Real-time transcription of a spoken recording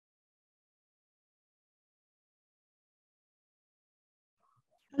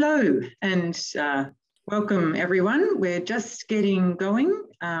Hello and welcome everyone. We're just getting going.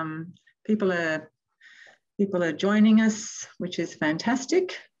 People are joining us, which is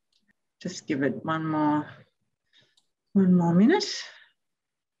fantastic. Just give it one more minute.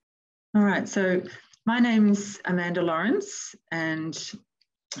 All right, so my name's Amanda Lawrence, and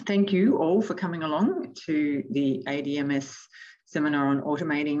thank you all for coming along to the ADM+S seminar on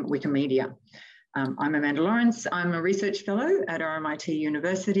automating Wikimedia. I'm Amanda Lawrence. I'm a research fellow at RMIT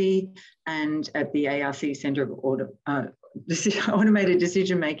University and at the ARC Centre of Automated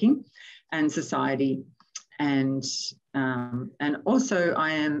Decision Making and Society. And also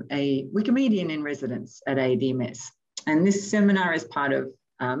I am a Wikimedian in residence at ADM+S. And this seminar is part of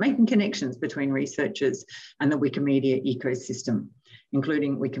making connections between researchers and the Wikimedia ecosystem,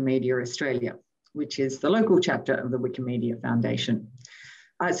 including Wikimedia Australia, which is the local chapter of the Wikimedia Foundation.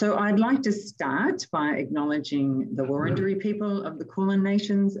 So I'd like to start by acknowledging the Wurundjeri people of the Kulin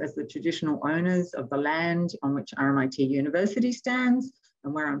Nations as the traditional owners of the land on which RMIT University stands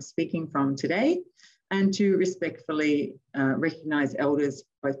and where I'm speaking from today, and to respectfully recognise elders,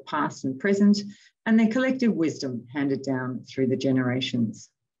 both past and present, and their collective wisdom handed down through the generations.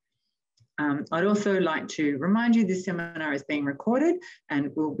 I'd also like to remind you this seminar is being recorded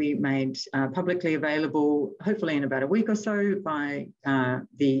and will be made publicly available, hopefully in about a week or so, by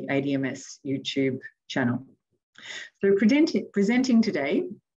the ADM+S YouTube channel. So presenting today,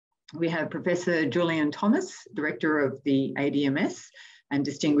 we have Professor Julian Thomas, Director of the ADM+S and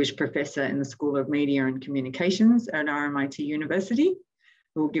Distinguished Professor in the School of Media and Communications at RMIT University,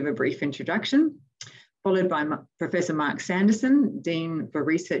 who will give a brief introduction, followed by Professor Mark Sanderson, Dean for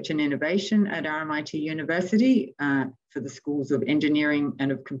Research and Innovation at RMIT University for the Schools of Engineering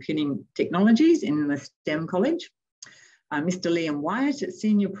and of Computing Technologies in the STEM College. Mr. Liam Wyatt,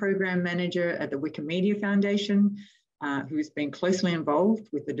 Senior Program Manager at the Wikimedia Foundation, who has been closely involved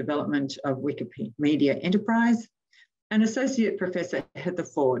with the development of Wikimedia Enterprise. And Associate Professor Heather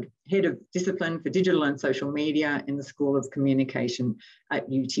Ford, Head of Discipline for Digital and Social Media in the School of Communication at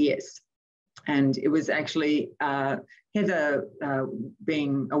UTS. And it was actually Heather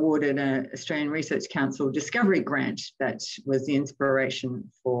being awarded an Australian Research Council Discovery Grant that was the inspiration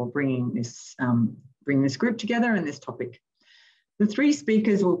for bringing this group together and this topic. The three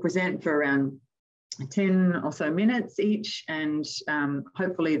speakers will present for around 10 or so minutes each, and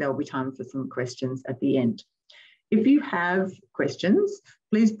hopefully there'll be time for some questions at the end. If you have questions,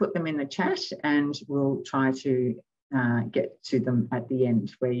 please put them in the chat and we'll try to get to them at the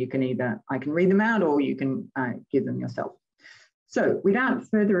end, where you can I can read them out or you can give them yourself. So without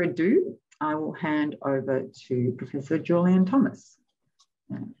further ado, I will hand over to Professor Julian Thomas.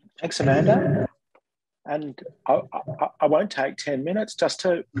 Thanks, Amanda. And I won't take 10 minutes, just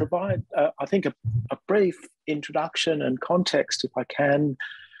to provide, I think, a brief introduction and context, if I can.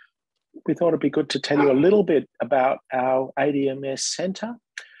 We thought it'd be good to tell you a little bit about our ADM+S Centre,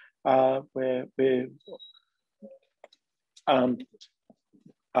 where we're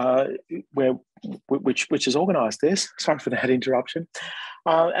which has organised this. Sorry for that interruption,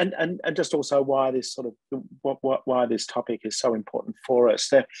 and just also why this why this topic is so important for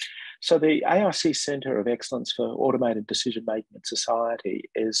us. So the ARC Centre of Excellence for Automated Decision Making in Society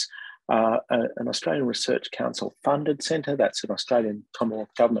is an Australian Research Council funded centre. That's an Australian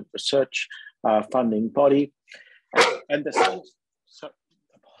Commonwealth Government research funding body, and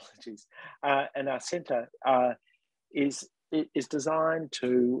and our centre is designed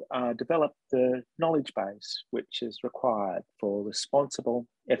to develop the knowledge base which is required for responsible,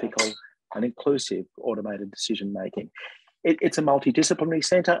 ethical and inclusive automated decision making. It's a multidisciplinary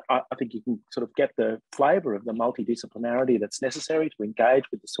centre. I think you can sort of get the flavour of the multidisciplinarity that's necessary to engage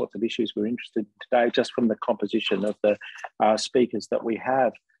with the sorts of issues we're interested in today, just from the composition of the speakers that we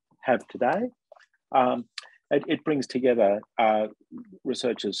have today. It brings together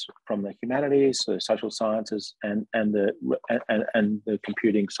researchers from the humanities, the social sciences, and the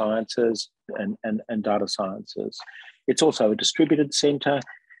computing sciences and data sciences. It's also a distributed centre.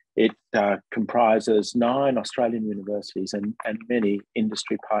 It comprises 9 Australian universities and many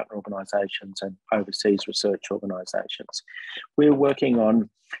industry partner organisations and overseas research organisations. We're working on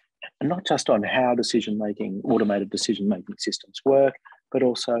not just on how automated decision-making systems work, but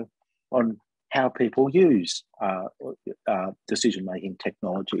also on how people use decision-making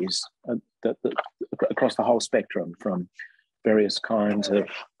technologies across the whole spectrum, from various kinds of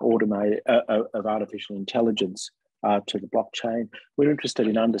artificial intelligence to the blockchain. We're interested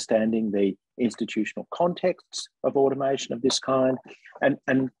in understanding the institutional contexts of automation of this kind,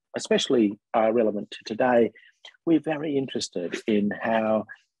 and especially relevant to today, we're very interested in how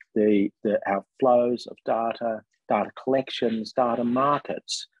our flows of data data collections, data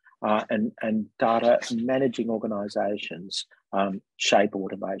markets, and data managing organisations shape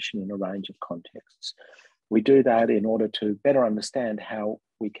automation in a range of contexts. We do that in order to better understand how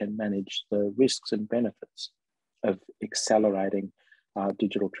we can manage the risks and benefits of accelerating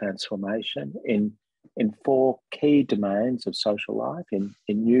digital transformation in four key domains of social life, in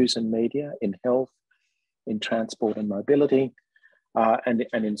news and media, in health, in transport and mobility, and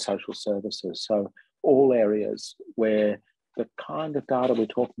in social services. So all areas where the kind of data we're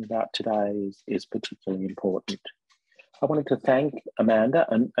talking about today is particularly important. I wanted to thank Amanda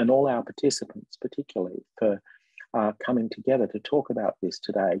and all our participants, particularly, for coming together to talk about this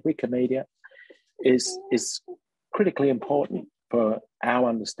today. Wikimedia is critically important for our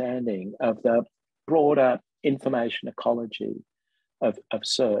understanding of the broader information ecology of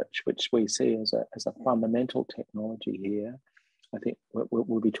search, which we see as a fundamental technology here. I think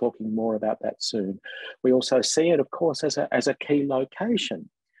we'll be talking more about that soon. We also see it, of course, as a key location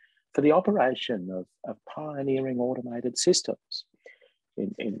for the operation of pioneering automated systems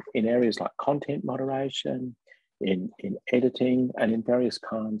in areas like content moderation, in editing, and in various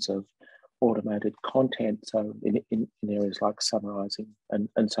kinds of automated content, so in areas like summarizing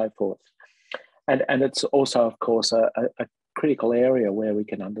and so forth. And it's also, of course, a critical area where we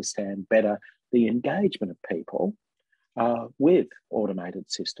can understand better the engagement of people with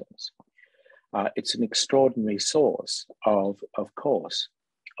automated systems. It's an extraordinary source of course,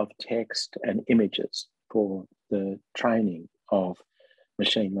 of text and images for the training of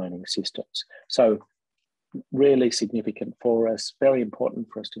machine learning systems. So really significant for us, very important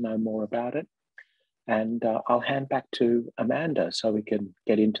for us to know more about it. And I'll hand back to Amanda so we can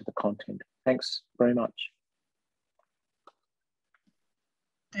get into the content. Thanks very much.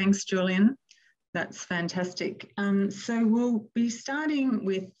 Thanks, Julian. That's fantastic. So we'll be starting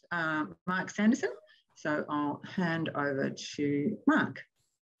with Mark Sanderson. So I'll hand over to Mark.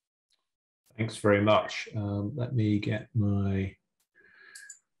 Thanks very much. Let me get my...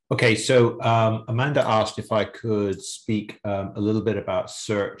 Okay, so Amanda asked if I could speak a little bit about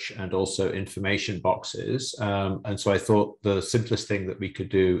search and also information boxes. And so I thought the simplest thing that we could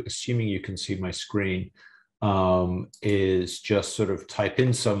do, assuming you can see my screen, is just sort of type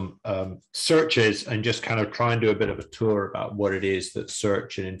in some searches and just kind of try and do a bit of a tour about what it is that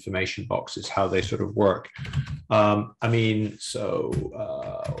search and information boxes, how they sort of work. I mean, so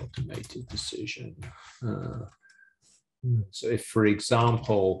automated decision. So if, for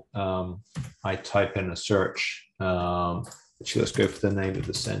example, I type in a search, actually, let's go for the name of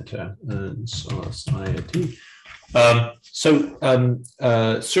the center, and society.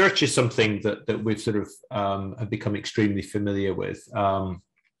 Search is something that we've sort of have become extremely familiar with.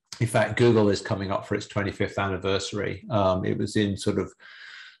 In fact, Google is coming up for its 25th anniversary. It was in sort of,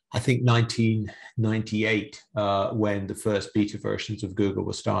 I think, 1998 when the first beta versions of Google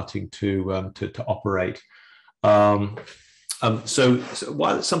were starting to operate. So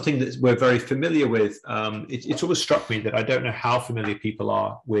while it's something that we're very familiar with, it's always struck me that I don't know how familiar people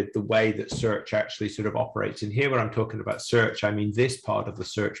are with the way that search actually sort of operates. And here, when I'm talking about search, I mean this part of the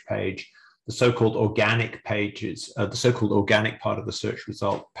search page, the so-called organic pages, the so-called organic part of the search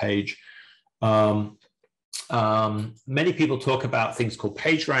result page. Many people talk about things called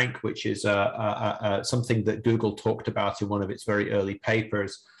PageRank, which is something that Google talked about in one of its very early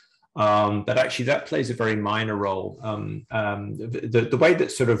papers. But actually that plays a very minor role. The way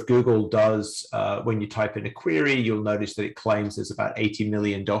that sort of Google does when you type in a query, you'll notice that it claims there's about 80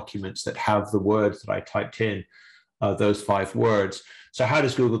 million documents that have the words that I typed in, those 5 words. So how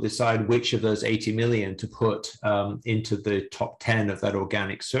does Google decide which of those 80 million to put into the top 10 of that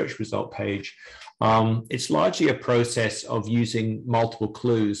organic search result page? It's largely a process of using multiple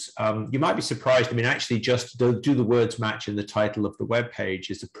clues. You might be surprised. I mean, actually, just do the words match in the title of the web page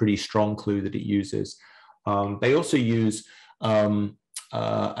is a pretty strong clue that it uses. They also use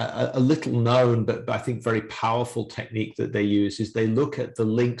a little known, but I think very powerful technique that they use is they look at the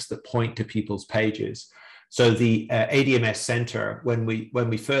links that point to people's pages. So the ADM+S Center, when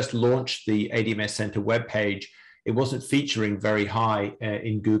we first launched the ADM+S Center web page, it wasn't featuring very high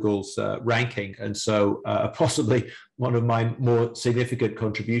in Google's ranking. And so possibly one of my more significant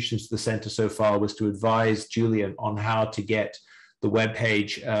contributions to the center so far was to advise Julian on how to get the web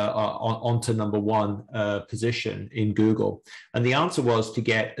page onto #1 position in Google. And the answer was to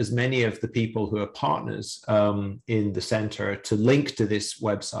get as many of the people who are partners in the center to link to this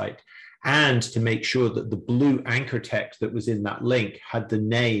website, and to make sure that the blue anchor text that was in that link had the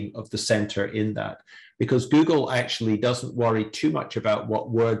name of the center in that. Because Google actually doesn't worry too much about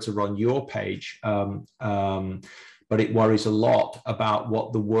what words are on your page, but it worries a lot about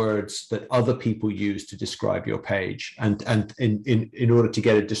what the words that other people use to describe your page. And in order to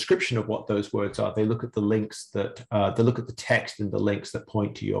get a description of what those words are, they look at the links that, they look at the text and the links that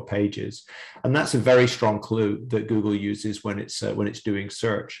point to your pages. And that's a very strong clue that Google uses when it's doing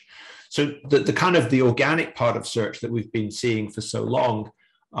search. So the kind of the organic part of search that we've been seeing for so long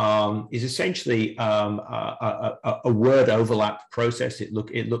is essentially a word overlap process. It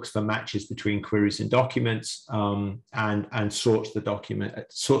looks for matches between queries and documents, and sorts the document,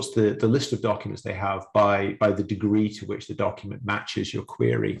 sorts the list of documents they have by the degree to which the document matches your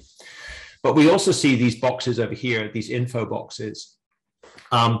query. But we also see these boxes over here, these info boxes.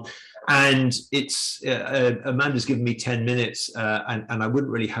 And it's Amanda's given me 10 minutes, and I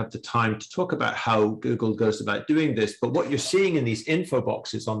wouldn't really have the time to talk about how Google goes about doing this. But what you're seeing in these info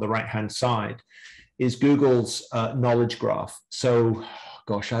boxes on the right-hand side is Google's knowledge graph. So,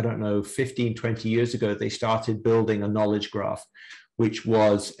 gosh, I don't know, 15, 20 years ago, they started building a knowledge graph, which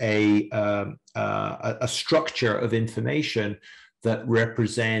was a structure of information that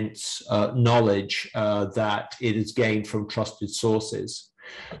represents knowledge that it is gained from trusted sources.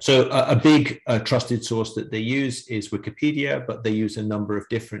 So a big trusted source that they use is Wikipedia, but they use a number of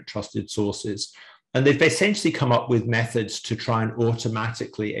different trusted sources. And they've essentially come up with methods to try and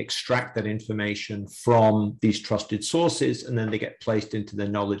automatically extract that information from these trusted sources, and then they get placed into the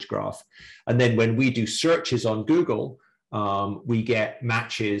knowledge graph. And then when we do searches on Google, we get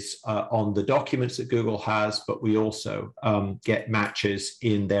matches on the documents that Google has, but we also get matches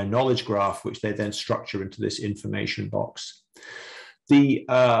in their knowledge graph, which they then structure into this information box. The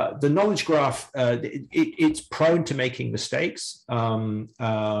knowledge graph, it's prone to making mistakes.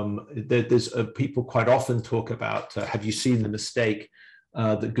 People quite often talk about, have you seen the mistake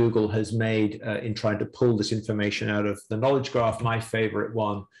that Google has made in trying to pull this information out of the knowledge graph? My favorite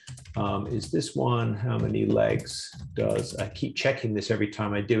one is this one. How many legs does, I keep checking this every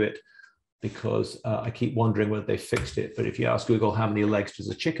time I do it, because I keep wondering whether they fixed it. But if you ask Google how many legs does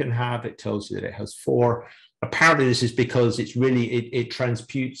a chicken have, it tells you that it has 4. Apparently, this is because it's really, it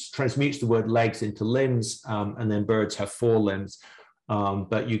transmutes the word legs into limbs, and then birds have 4 limbs,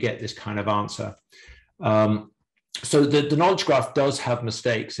 but you get this kind of answer. So the knowledge graph does have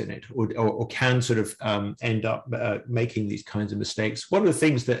mistakes in it, or can sort of end up making these kinds of mistakes. One of the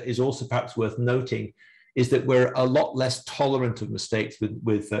things that is also perhaps worth noting is that we're a lot less tolerant of mistakes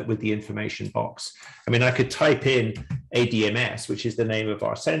with the information box. I mean, I could type in ADM+S, which is the name of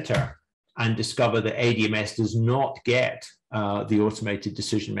our center, and discover that ADM+S does not get the automated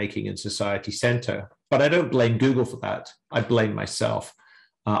decision-making in Society Center. But I don't blame Google for that. I blame myself.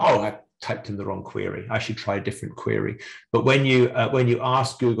 Oh, I typed in the wrong query. I should try a different query. But when you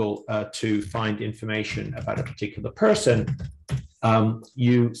ask Google to find information about a particular person,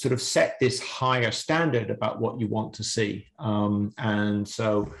 you sort of set this higher standard about what you want to see. And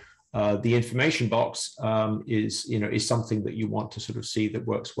so the information box is something that you want to sort of see that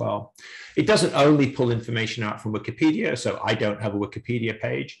works well. It doesn't only pull information out from Wikipedia, so I don't have a Wikipedia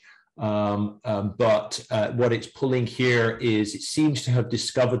page, but what it's pulling here is it seems to have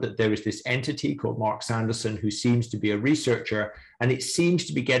discovered that there is this entity called Mark Sanderson who seems to be a researcher, and it seems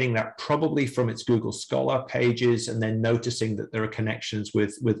to be getting that probably from its Google Scholar pages, and then noticing that there are connections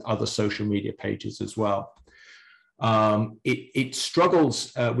with other social media pages as well. It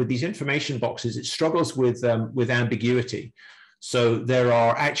struggles with these information boxes. It struggles with ambiguity. So there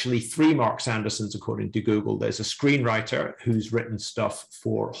are actually 3 Mark Sandersons, according to Google. There's a screenwriter who's written stuff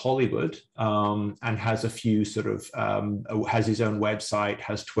for Hollywood, and has a few sort of, has his own website,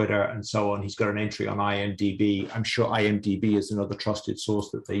 has Twitter and so on. He's got an entry on IMDb. I'm sure IMDb is another trusted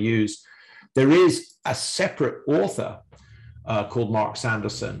source that they use. There is a separate author called Mark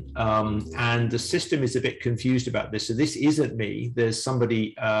Sanderson, and the system is a bit confused about this. So this isn't me. There's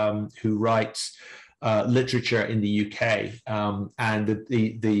somebody who writes literature in the UK, and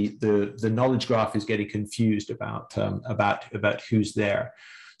the knowledge graph is getting confused about who's there.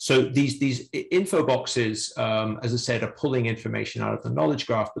 So these info boxes, as I said, are pulling information out of the knowledge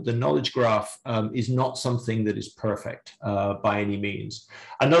graph, but the knowledge graph is not something that is perfect by any means.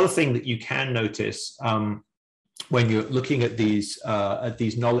 Another thing that you can notice when you're looking at these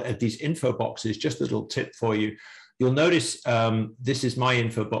info boxes, just a little tip for you. You'll notice this is my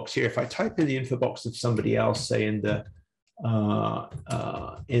info box here. If I type in the info box of somebody else, say in the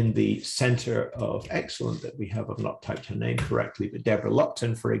Center of Excellence that we have, I've not typed her name correctly, but Deborah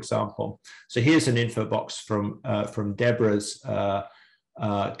Lupton, for example. So here's an info box from Deborah's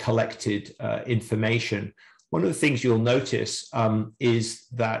collected information. one of the things you'll notice is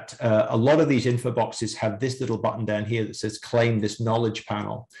that a lot of these info boxes have this little button down here that says claim this knowledge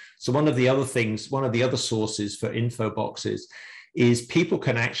panel. So one of the other sources for info boxes is people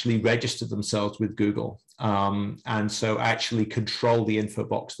can actually register themselves with Google and so actually control the info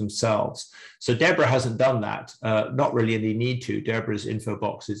box themselves. So Deborah hasn't done that, not really any need to. Deborah's info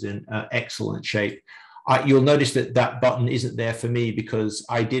box is in excellent shape. You'll notice that that button isn't there for me because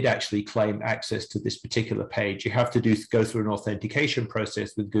I did actually claim access to this particular page. You have to go through an authentication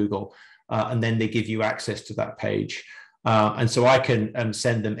process with Google, and then they give you access to that page. And so I can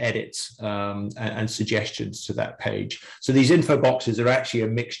send them edits and suggestions to that page. So these info boxes are actually a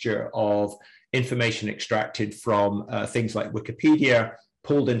mixture of information extracted from things like Wikipedia,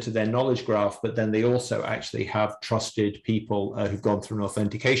 pulled into their knowledge graph, but then they also actually have trusted people who've gone through an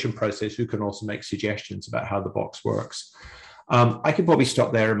authentication process who can also make suggestions about how the box works. I could probably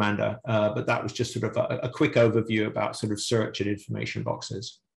stop there, Amanda, but that was just sort of a quick overview about sort of search and information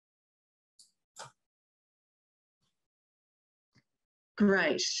boxes.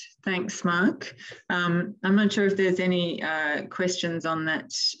 Great, thanks, Mark. I'm not sure if there's any questions on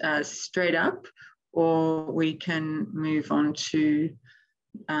that straight up, or we can move on to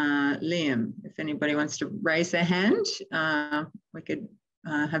Liam. If anybody wants to raise their hand, we could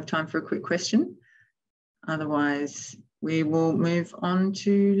have time for a quick question. Otherwise, we will move on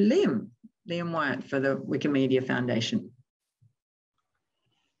to Liam Wyatt for the Wikimedia Foundation.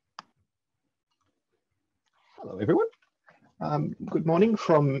 Hello, everyone. Good morning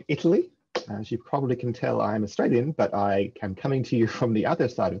from Italy. As you probably can tell, I'm Australian, but I am coming to you from the other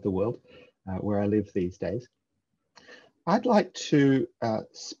side of the world, where I live these days. I'd like to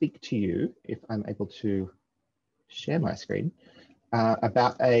speak to you, if I'm able to share my screen,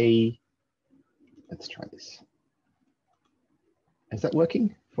 about let's try this. Is that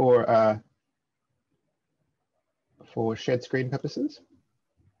working for shared screen purposes?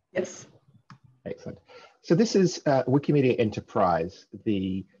 Yes. Excellent. So this is Wikimedia Enterprise,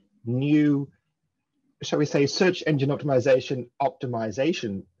 the new, shall we say, search engine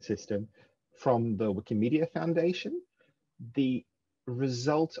optimization system from the Wikimedia Foundation. The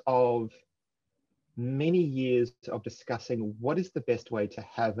result of many years of discussing what is the best way to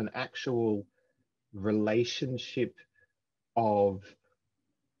have an actual relationship of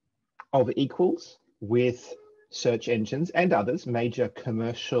equals with search engines and others, major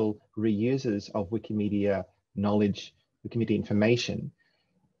commercial reusers of Wikimedia knowledge, Wikimedia information,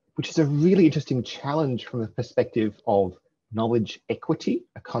 which is a really interesting challenge from the perspective of knowledge equity,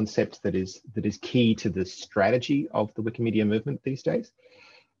 a concept that is key to the strategy of the Wikimedia movement these days.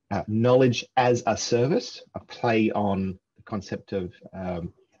 Knowledge as a service, a play on the concept of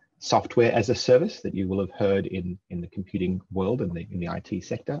software as a service that you will have heard in the computing world and in the IT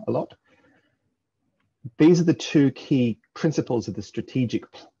sector a lot. These are the two key principles of the strategic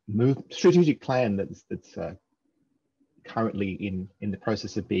plan that's currently in the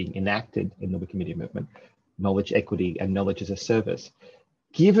process of being enacted in the Wikimedia movement: knowledge equity and knowledge as a service.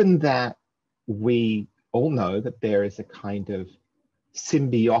 Given that we all know that there is a kind of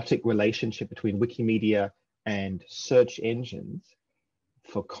symbiotic relationship between Wikimedia and search engines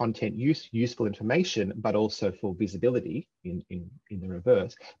for content useful information, but also for visibility in the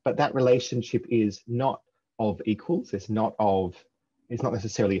reverse. But that relationship is not of equals. It's not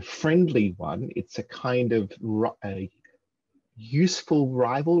necessarily a friendly one. It's a kind of a useful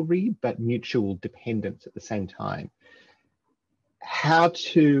rivalry, but mutual dependence at the same time. How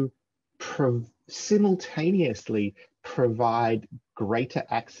to simultaneously provide greater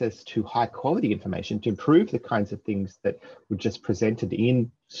access to high quality information to improve the kinds of things that were just presented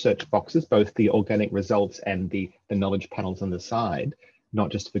in search boxes, both the organic results and the knowledge panels on the side, not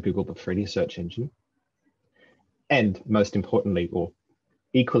just for Google, but for any search engine. And most importantly, or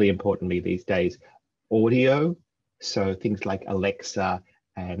equally importantly these days, audio. So things like Alexa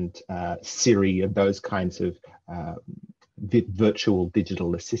and Siri and those kinds of virtual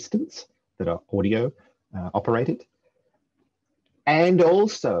digital assistants that are audio operated. And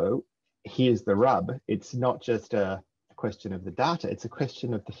also, here's the rub, it's not just a question of the data, it's a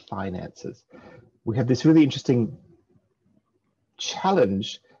question of the finances. We have this really interesting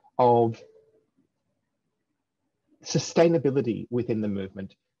challenge of sustainability within the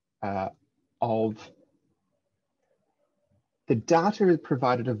movement, of the data is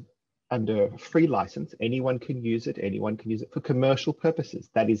provided under free license. Anyone can use it for commercial purposes.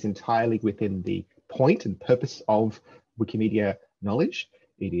 That is entirely within the point and purpose of Wikimedia knowledge.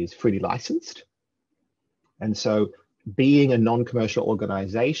 It is freely licensed. And so being a non-commercial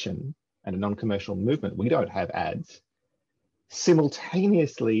organization and a non-commercial movement, we don't have ads.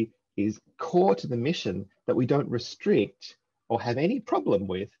 Simultaneously, is core to the mission that we don't restrict or have any problem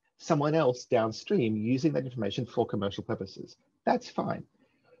with someone else downstream using that information for commercial purposes. That's fine.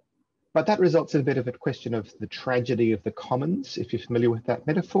 But that results in a bit of a question of the tragedy of the commons, if you're familiar with that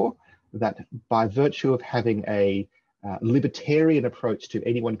metaphor, that by virtue of having a libertarian approach to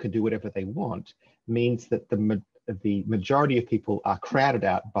anyone can do whatever they want, means that the majority of people are crowded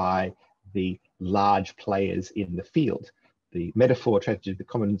out by the large players in the field. The metaphor tragedy of the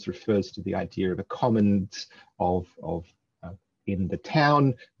commons refers to the idea of a commons in the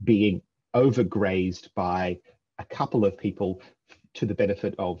town being overgrazed by a couple of people to the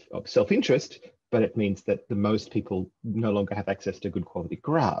benefit of self-interest, but it means that the most people no longer have access to good quality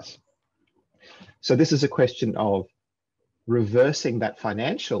grass. So this is a question of reversing that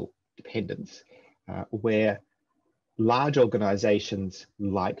financial dependence, where large organizations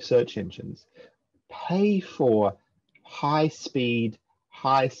like search engines pay for high speed,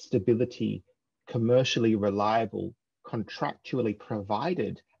 high stability, commercially reliable, contractually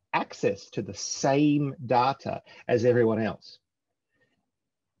provided access to the same data as everyone else,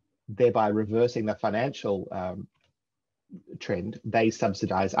 thereby reversing the financial trend. They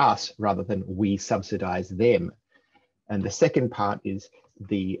subsidize us rather than we subsidize them. And the second part is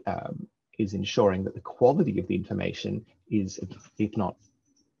ensuring that the quality of the information is, if not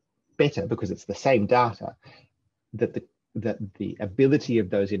better, because it's the same data, that the ability of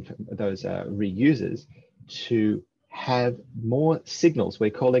those reusers to have more signals, we're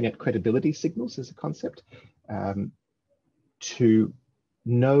calling it credibility signals as a concept, to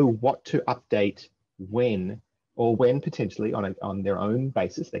know what to update when, or when potentially on their own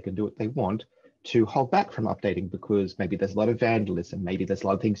basis, they can do what they want, to hold back from updating because maybe there's a lot of vandalism, maybe there's a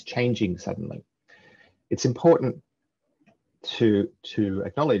lot of things changing suddenly. It's important to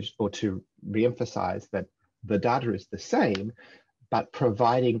acknowledge or to re-emphasize that the data is the same, but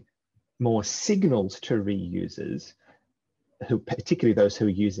providing more signals to reusers, who, particularly those who are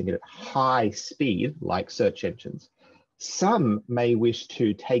using it at high speed, like search engines. Some may wish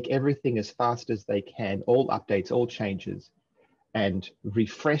to take everything as fast as they can, all updates, all changes, and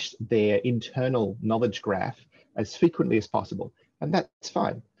refresh their internal knowledge graph as frequently as possible. And that's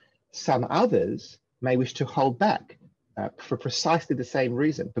fine. Some others may wish to hold back for precisely the same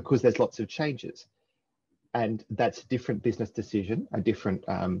reason, because there's lots of changes. And that's a different business decision, a different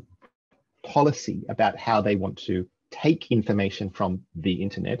policy about how they want to take information from the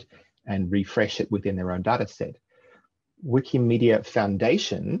internet and refresh it within their own data set. Wikimedia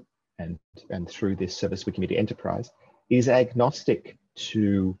Foundation, and through this service, Wikimedia Enterprise, is agnostic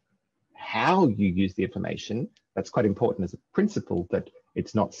to how you use the information. That's quite important as a principle, that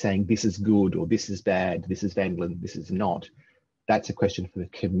it's not saying this is good or this is bad, this is vandalism, this is not. That's a question for the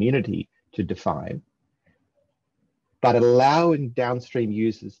community to define. But allowing downstream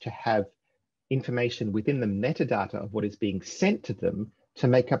users to have information within the metadata of what is being sent to them to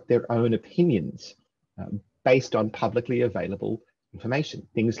make up their own opinions based on publicly available information.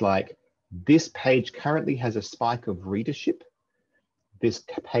 Things like, this page currently has a spike of readership. This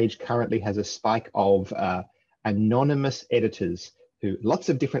page currently has a spike of anonymous editors who, lots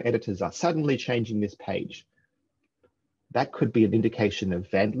of different editors are suddenly changing this page. That could be an indication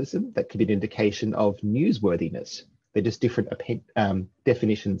of vandalism. That could be an indication of newsworthiness. They're just different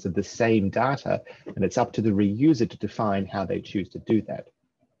definitions of the same data, and it's up to the reuser to define how they choose to do that.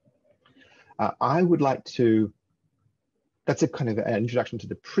 I would like to, that's a kind of an introduction to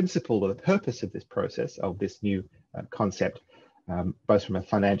the principle or the purpose of this process, of this new concept, both from a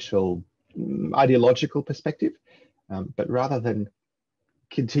financial, ideological perspective, but rather than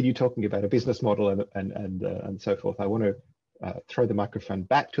continue talking about a business model and so forth, I want to throw the microphone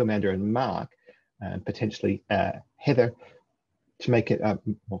back to Amanda and Mark, and potentially Heather, to make it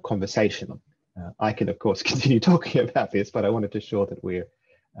more conversational. I can, of course, continue talking about this, but I wanted to ensure that we're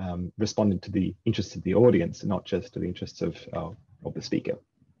responding to the interests of the audience, not just to the interests of the speaker.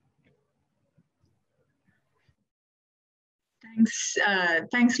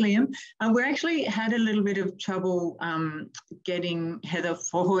 Thanks, Liam. We actually had a little bit of trouble getting Heather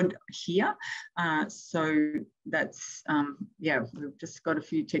forward here. So that's, yeah, we've just got a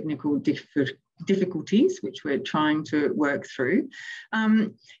few technical difficulties, which we're trying to work through.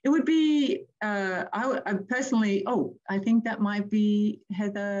 It would be, I personally, oh, I think that might be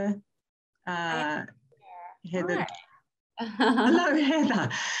Heather. Heather. Hello, Heather.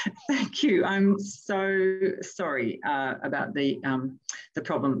 Thank you. I'm so sorry about the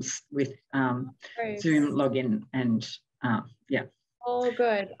problems with Zoom login and yeah. Oh,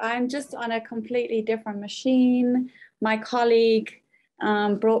 good. I'm just on a completely different machine. My colleague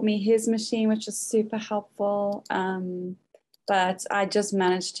brought me his machine, which is super helpful. But but I just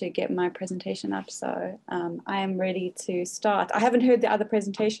managed to get my presentation up. So I am ready to start. I haven't heard the other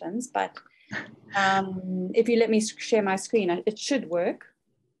presentations, but if you let me share my screen, it should work.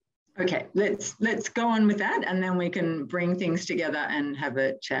 Okay, let's go on with that, and then we can bring things together and have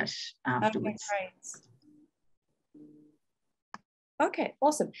a chat afterwards. Okay, great. Okay,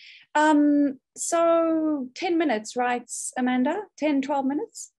 awesome. So 10 minutes, right, Amanda? 10, 12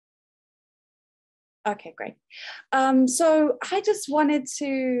 minutes? Okay, great. So I just wanted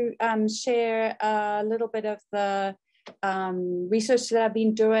to share a little bit of the research that I've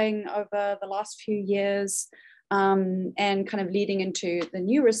been doing over the last few years, and kind of leading into the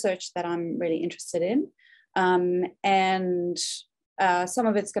new research that I'm really interested in. And some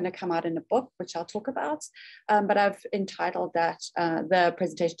of it's going to come out in a book, which I'll talk about, but I've entitled that the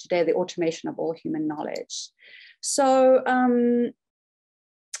presentation today, The Automation of All Human Knowledge. So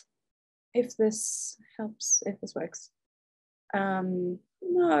if this helps, if this works.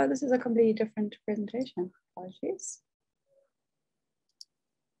 No, this is a completely different presentation. Apologies.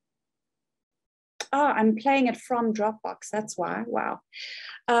 Oh, I'm playing it from Dropbox, that's why, wow.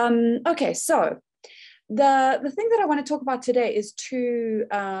 Okay, so the thing that I want to talk about today is two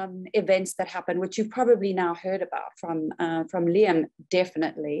events that happened, which you've probably now heard about from Liam,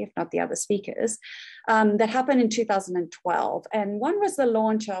 definitely, if not the other speakers, that happened in 2012. And one was the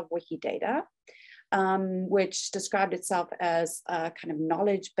launch of Wikidata, which described itself as a kind of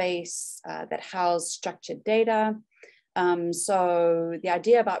knowledge base that housed structured data. So the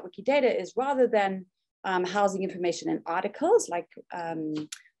idea about Wikidata is, rather than housing information in articles like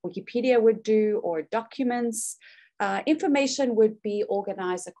Wikipedia would do, or documents, information would be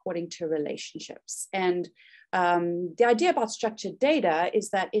organized according to relationships. And the idea about structured data is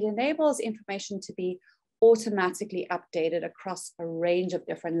that it enables information to be automatically updated across a range of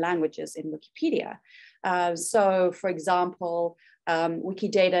different languages in Wikipedia. So for example,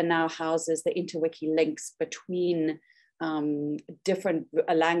 Wikidata now houses the interwiki links between different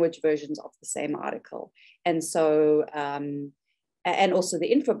language versions of the same article. And so, and also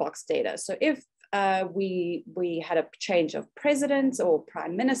the info box data. So if we had a change of president or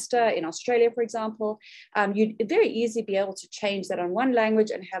prime minister in Australia, for example, you'd very easily be able to change that on one language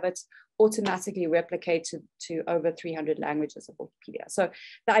and have it automatically replicate to over 300 languages of Wikipedia. So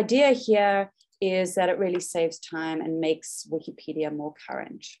the idea here is that it really saves time and makes Wikipedia more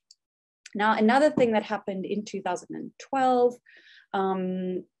current. Now, another thing that happened in 2012,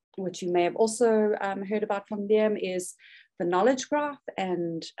 which you may have also heard about from Liam, is the knowledge graph.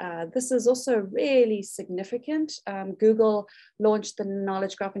 And this is also really significant. Google launched the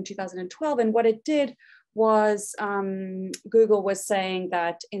knowledge graph in 2012. And what it did was Google was saying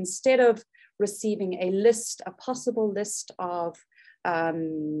that instead of receiving a list, a possible list of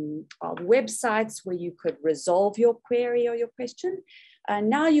websites where you could resolve your query or your question,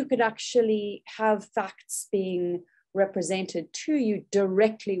 now you could actually have facts being represented to you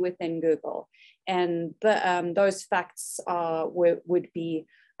directly within Google. And those facts would be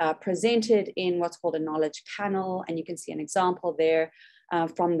presented in what's called a knowledge panel. And you can see an example there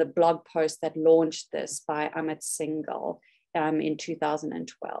from the blog post that launched this by Amit Singhal in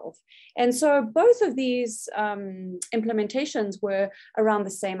 2012. And so both of these implementations were around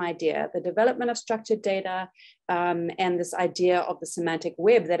the same idea, the development of structured data and this idea of the semantic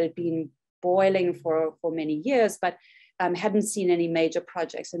web that had been boiling for many years, but hadn't seen any major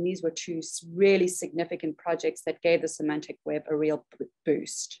projects. And these were two really significant projects that gave the semantic web a real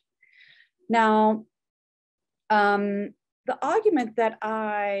boost. Now, the argument that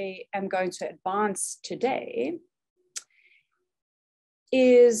I am going to advance today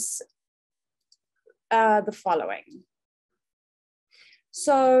is the following.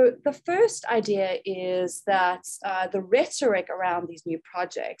 So the first idea is that the rhetoric around these new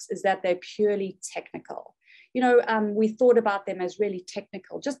projects is that they're purely technical. You know, we thought about them as really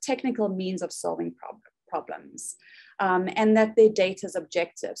technical, just technical means of solving problems, and that their data is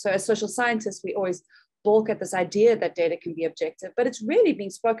objective. So as social scientists, we always balk at this idea that data can be objective, but it's really been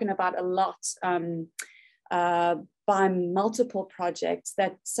spoken about a lot by multiple projects,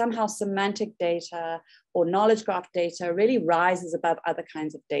 that somehow semantic data or knowledge graph data really rises above other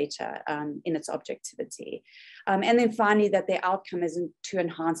kinds of data in its objectivity. And then finally, that their outcome isn't to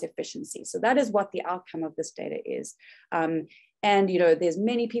enhance efficiency. So that is what the outcome of this data is. And you know, there's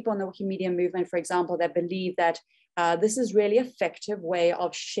many people in the Wikimedia movement, for example, that believe that this is really an effective way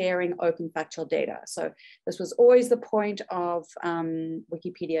of sharing open factual data. So this was always the point of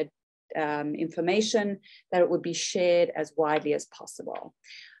Wikipedia information, that it would be shared as widely as possible.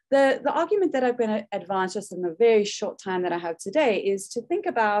 The argument that I'm going to advance just in the very short time that I have today is to think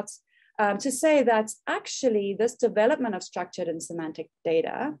about to say that actually this development of structured and semantic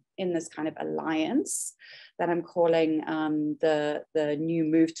data in this kind of alliance that I'm calling the new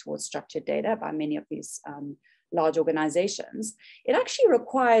move towards structured data by many of these large organizations, it actually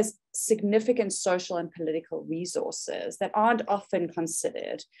requires significant social and political resources that aren't often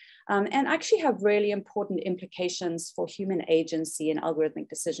considered, and actually have really important implications for human agency and algorithmic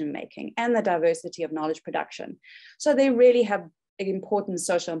decision-making and the diversity of knowledge production. So they really have important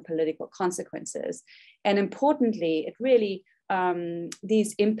social and political consequences. And importantly, it really,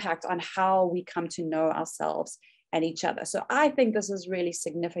 these impact on how we come to know ourselves and each other. So I think this is really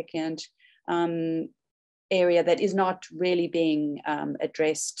significant area that is not really being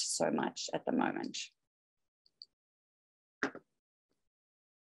addressed so much at the moment.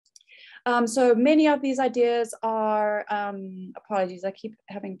 So many of these ideas are, apologies, I keep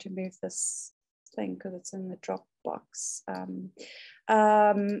having to move this thing because it's in the Dropbox.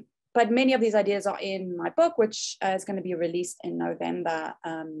 But many of these ideas are in my book, which is going to be released in November,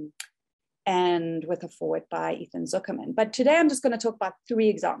 and with a foreword by Ethan Zuckerman. But today I'm just going to talk about 3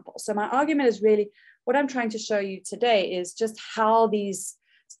 examples. So my argument is really, what I'm trying to show you today is just how these,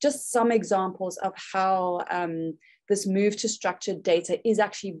 just some examples of how this move to structured data is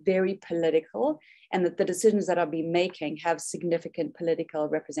actually very political, and that the decisions that I'll be making have significant political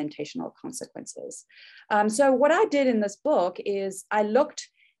representational consequences. So what I did in this book is I looked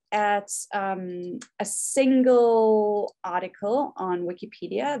at a single article on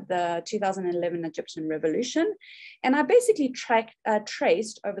Wikipedia, the 2011 Egyptian Revolution. And I basically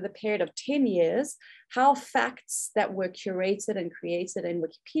traced over the period of 10 years how facts that were curated and created in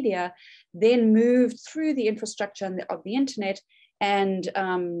Wikipedia then moved through the infrastructure of the internet, and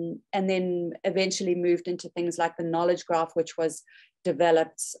then eventually moved into things like the knowledge graph, which was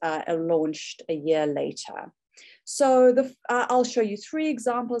developed and launched a year later. So I'll show you 3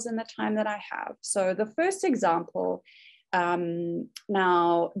 examples in the time that I have. So the first example,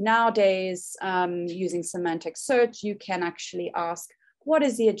 nowadays, using semantic search, you can actually ask, what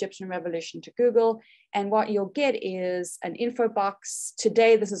is the Egyptian Revolution to Google? And what you'll get is an info box.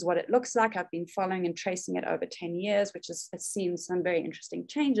 Today, this is what it looks like. I've been following and tracing it over 10 years, which has seen some very interesting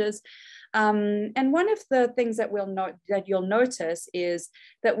changes. And one of the things that you'll notice is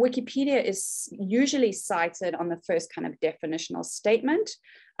that Wikipedia is usually cited on the first kind of definitional statement,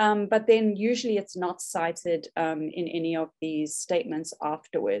 but then usually it's not cited in any of these statements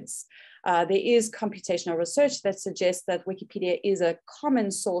afterwards. There is computational research that suggests that Wikipedia is a common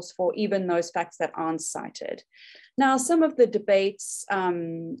source for even those facts that aren't cited. Now, some of the debates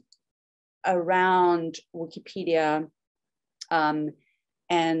around Wikipedia or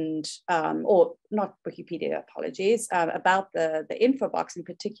not Wikipedia, apologies, about the info box in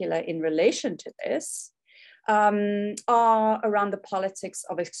particular in relation to this are around the politics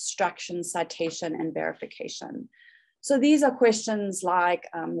of extraction, citation, and verification. So these are questions like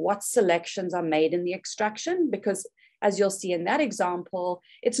what selections are made in the extraction, because as you'll see in that example,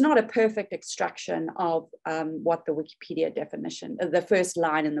 it's not a perfect extraction of what the Wikipedia definition, the first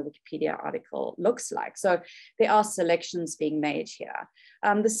line in the Wikipedia article looks like. So there are selections being made here.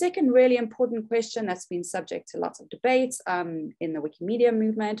 The second really important question that's been subject to lots of debates in the Wikimedia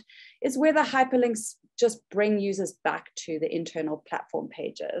movement is whether hyperlinks just bring users back to the internal platform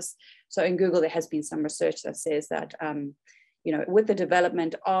pages. So in Google, there has been some research that says that with the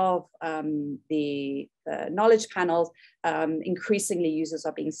development of the knowledge panels, increasingly users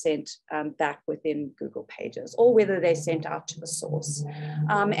are being sent back within Google pages, or whether they're sent out to the source.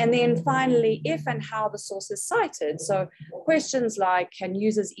 And then finally, if and how the source is cited. So questions like, can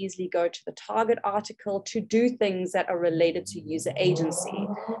users easily go to the target article to do things that are related to user agency?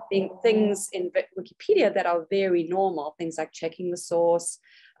 Being things in Wikipedia that are very normal, things like checking the source,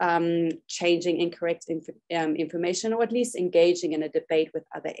 changing incorrect information, or at least engaging in a debate with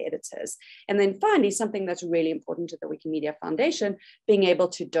other editors. And then finally, something that's really important to the Wikimedia Foundation, being able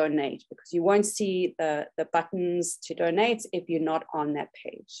to donate, because you won't see the buttons to donate if you're not on that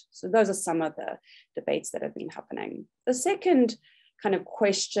page. So those are some of the debates that have been happening. The second kind of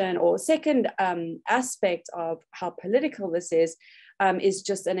question, or second aspect of how political this is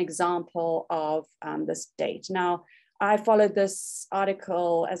just an example of this date. Now, I followed this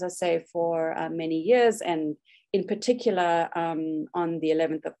article, as I say, for many years, and in particular on the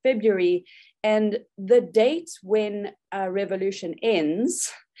 11th of February. And the date when a revolution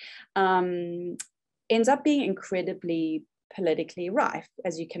ends ends up being incredibly politically rife,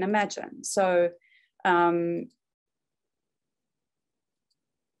 as you can imagine. So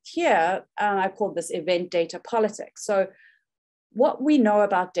here, I call this event data politics. So what we know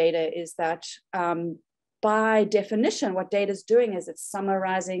about data is that by definition, what data is doing is it's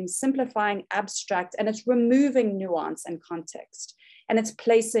summarizing, simplifying, abstract, and it's removing nuance and context. And it's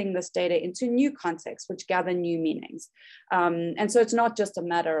placing this data into new contexts, which gather new meanings. And so it's not just a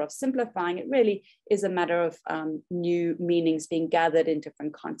matter of simplifying, it really is a matter of new meanings being gathered in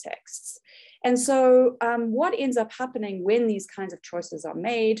different contexts. And so what ends up happening when these kinds of choices are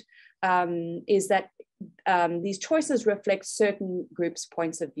made is that these choices reflect certain groups'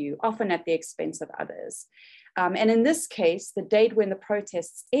 points of view, often at the expense of others. And in this case, the date when the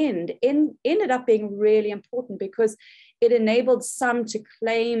protests ended up being really important because it enabled some to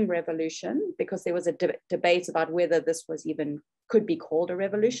claim revolution, because there was a debate about whether this was even could be called a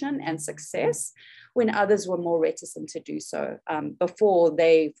revolution and success, when others were more reticent to do so before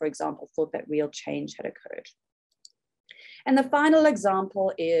they, for example, thought that real change had occurred. And the final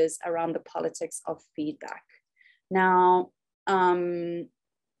example is around the politics of feedback. Now,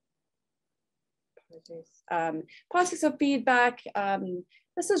 politics of feedback,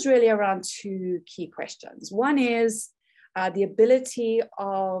 this is really around two key questions. One is the ability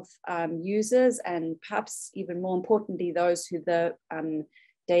of users, and perhaps even more importantly, those who the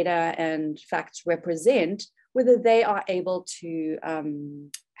data and facts represent, whether they are able to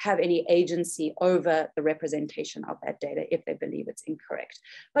have any agency over the representation of that data if they believe it's incorrect.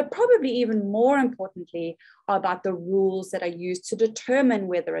 But probably even more importantly, about the rules that are used to determine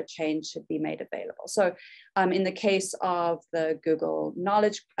whether a change should be made available. So in the case of the Google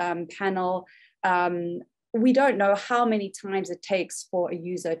Knowledge panel, we don't know how many times it takes for a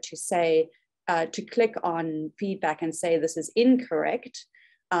user to say, to click on feedback and say this is incorrect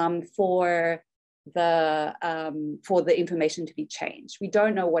for the information to be changed. We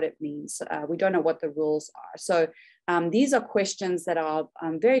don't know what it means. We don't know what the rules are. So these are questions that are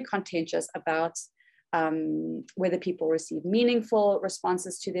very contentious about whether people receive meaningful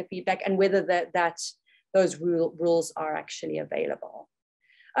responses to their feedback and whether those rules are actually available.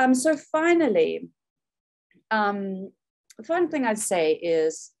 So finally, the final thing I'd say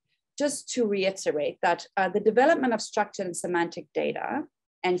is just to reiterate that the development of structured and semantic data,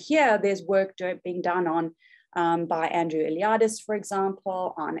 and here there's work being done on by Andrew Iliadis, for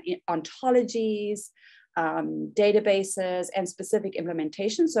example, on ontologies, databases, and specific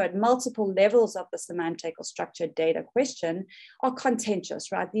implementation. So at multiple levels of the semantic or structured data question are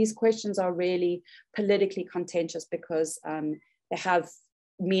contentious, right? These questions are really politically contentious because they have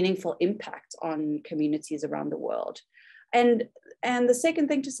meaningful impact on communities around the world. And the second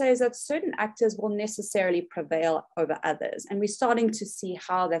thing to say is that certain actors will necessarily prevail over others. And we're starting to see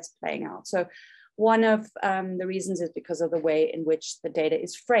how that's playing out. So one of the reasons is because of the way in which the data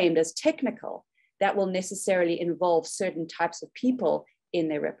is framed as technical, that will necessarily involve certain types of people in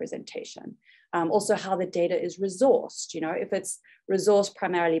their representation. Also how the data is resourced. You know, if it's resourced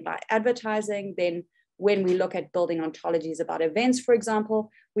primarily by advertising, then when we look at building ontologies about events, for example,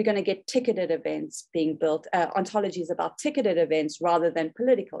 we're going to get ticketed events being built, ontologies about ticketed events rather than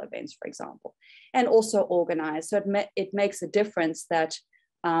political events, for example, and also organized. So it makes a difference that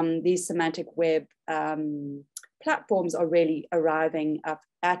these semantic web platforms are really arriving up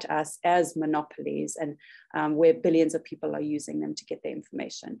at us as monopolies, and where billions of people are using them to get their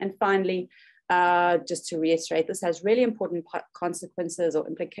information. And finally, just to reiterate, this has really important consequences or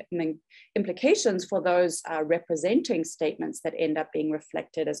implications for those representing statements that end up being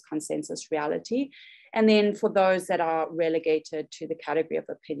reflected as consensus reality. And then for those that are relegated to the category of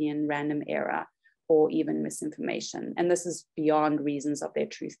opinion, random error, or even misinformation. And this is beyond reasons of their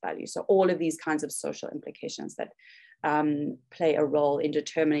truth value. So all of these kinds of social implications that play a role in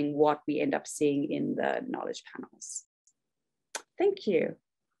determining what we end up seeing in the knowledge panels. Thank you.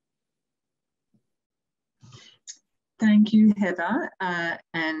 Thank you, Heather.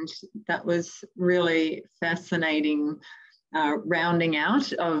 And that was really fascinating rounding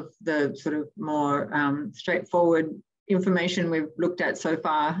out of the sort of more straightforward information we've looked at so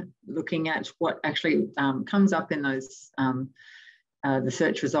far, looking at what actually comes up in those the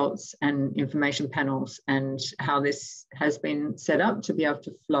search results and information panels, and how this has been set up to be able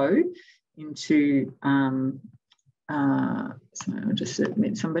to flow into, so I'll just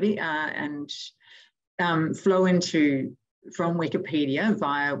admit somebody, and flow into from Wikipedia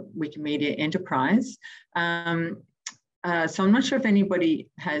via Wikimedia Enterprise. So I'm not sure if anybody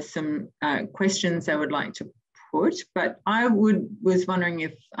has some questions they would like to put, but I was wondering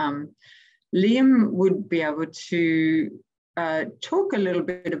if Liam would be able to talk a little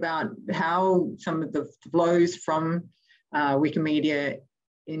bit about how some of the flows from Wikimedia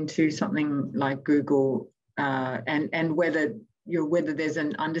into something like Google, and whether there's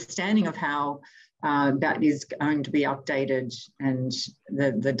an understanding of how that is going to be updated, and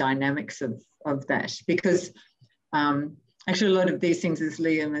the dynamics of that, because actually a lot of these things, as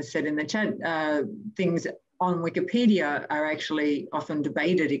Liam has said in the chat, things on Wikipedia are actually often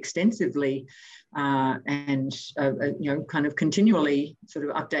debated extensively and you know, kind of continually sort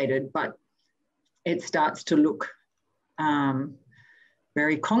of updated, but it starts to look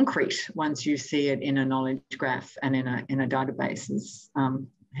very concrete once you see it in a knowledge graph and in a database, as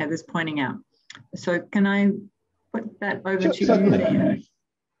Heather's pointing out. So can I put that over to you?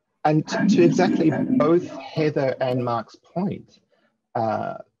 And to exactly both Heather and Mark's point,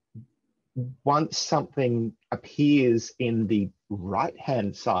 once something appears in the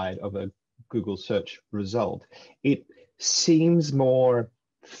right-hand side of a Google search result, it seems more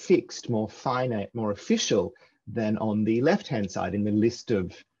fixed, more finite, more official than on the left-hand side in the list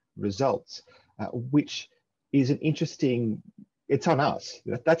of results, which is an interesting, it's on us.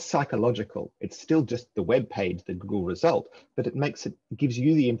 That's psychological. It's still just the web page, the Google result, but it gives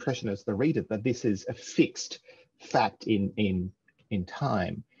you the impression as the reader that this is a fixed fact in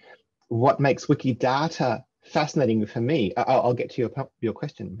time. What makes Wikidata fascinating for me, I'll get to your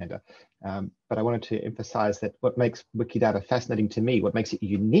question, Amanda, but I wanted to emphasize that what makes Wikidata fascinating to me, what makes it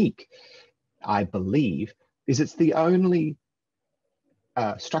unique, I believe, is it's the only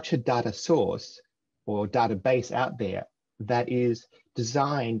structured data source or database out there that is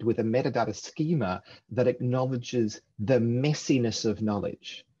designed with a metadata schema that acknowledges the messiness of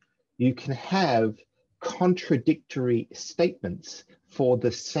knowledge. You can have contradictory statements for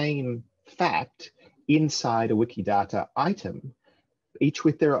the same fact inside a Wikidata item, each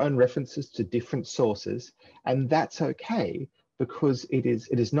with their own references to different sources, and that's okay because it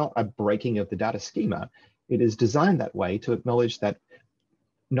is not a breaking of the data schema. It is designed that way to acknowledge that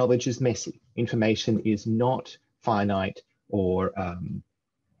knowledge is messy. Information is not finite or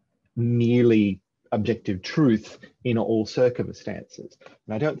merely objective truth in all circumstances.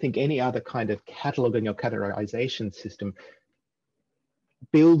 And I don't think any other kind of cataloging or categorization system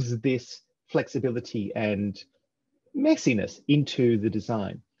builds this flexibility and messiness into the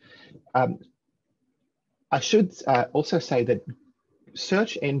design. I should also say that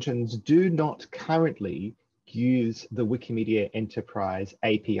search engines do not currently use the Wikimedia Enterprise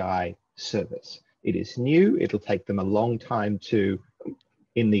API service. It is new. It'll take them a long time to,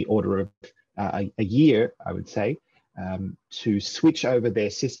 in the order of a year, I would say, to switch over their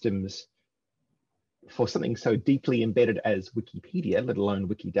systems for something so deeply embedded as Wikipedia, let alone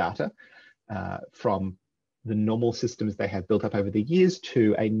Wikidata, from the normal systems they have built up over the years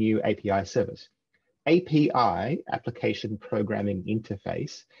to a new API service. API, Application Programming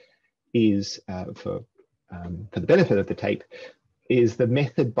Interface, is, for the benefit of the tape, is the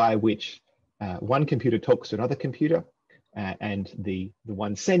method by which one computer talks to another computer, and the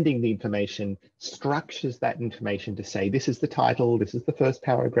one sending the information structures that information to say, this is the title, this is the first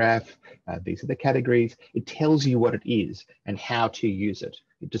paragraph, these are the categories. It tells you what it is and how to use it.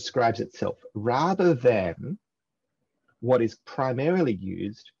 It describes itself, rather than what is primarily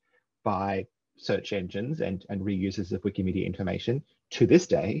used by search engines and reusers of Wikimedia information to this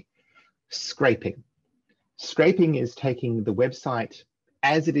day, scraping. Scraping is taking the website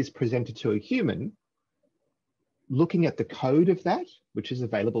as it is presented to a human, looking at the code of that, which is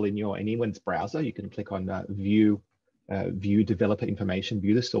available in anyone's browser. You can click on view developer information,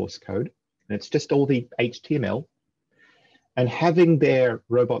 view the source code, and it's just all the HTML, and having their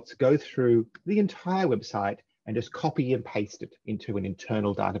robots go through the entire website and just copy and paste it into an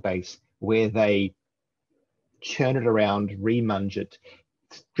internal database where they churn it around, remunge it,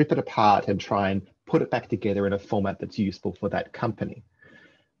 strip it apart, and try and put it back together in a format that's useful for that company.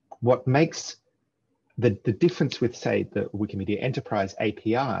 What makes the difference with, say, the Wikimedia Enterprise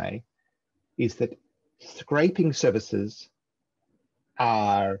API is that scraping services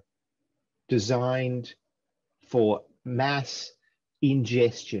are designed for mass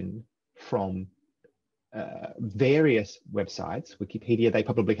ingestion from various websites. Wikipedia, they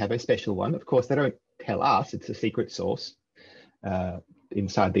probably have a special one. Of course, they don't tell us, it's a secret source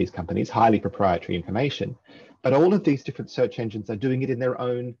inside these companies, highly proprietary information. But all of these different search engines are doing it in their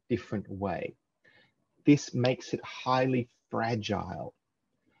own different way. This makes it highly fragile.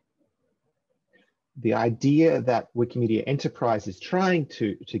 The idea that Wikimedia Enterprise is trying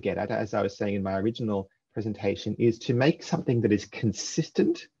to get at, as I was saying in my original presentation, is to make something that is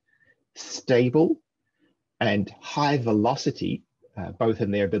consistent, stable, and high velocity, both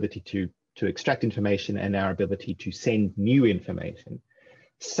in their ability to extract information and our ability to send new information,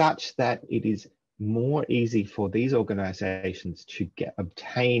 such that it is more easy for these organizations to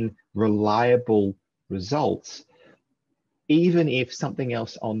obtain reliable results, even if something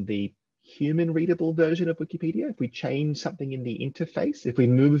else on the human readable version of Wikipedia, if we change something in the interface, if we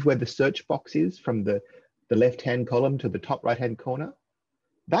move where the search box is from the left-hand column to the top right-hand corner,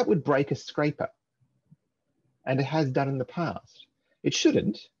 that would break a scraper. And it has done in the past. It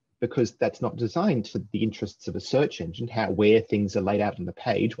shouldn't, because that's not designed for the interests of a search engine, where things are laid out on the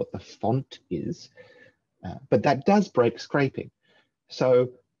page, what the font is. But that does break scraping. So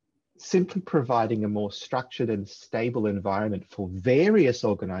simply providing a more structured and stable environment for various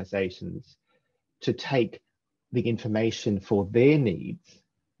organizations to take the information for their needs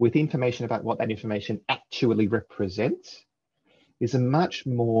with information about what that information actually represents is a much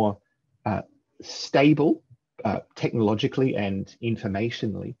more stable, technologically and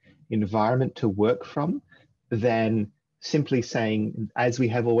informationally, environment to work from than simply saying, as we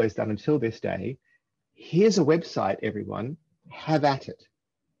have always done until this day, here's a website, everyone, have at it.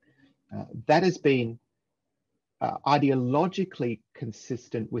 That has been ideologically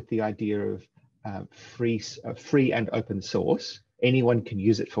consistent with the idea of free and open source. Anyone can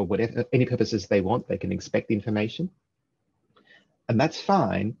use it for any purposes they want. They can inspect the information. And that's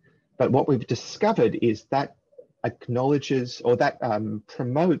fine. But what we've discovered is that acknowledges or that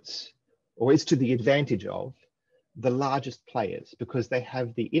promotes or is to the advantage of the largest players, because they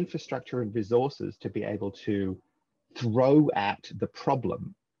have the infrastructure and resources to be able to throw at the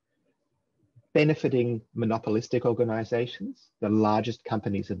problem, benefiting monopolistic organizations, the largest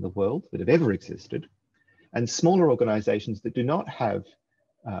companies in the world that have ever existed, and smaller organizations that do not have,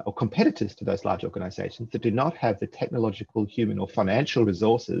 or competitors to those large organizations that do not have the technological, human, or financial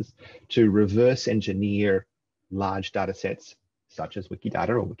resources to reverse engineer large data sets, such as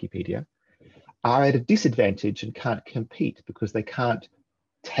Wikidata or Wikipedia, are at a disadvantage and can't compete because they can't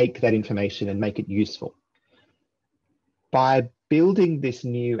take that information and make it useful. By building this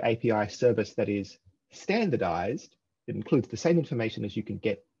new API service that is standardized, it includes the same information as you can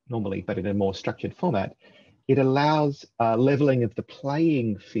get normally, but in a more structured format, it allows leveling of the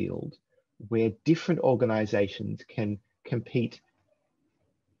playing field where different organizations can compete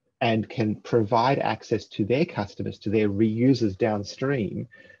and can provide access to their customers, to their reusers downstream,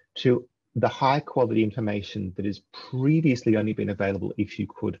 to the high quality information that has previously only been available if you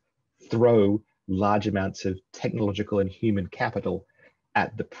could throw large amounts of technological and human capital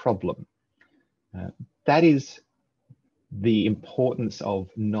at the problem. That is the importance of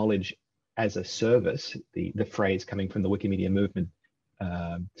knowledge as a service, the phrase coming from the Wikimedia movement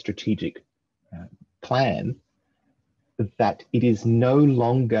strategic plan, that it is no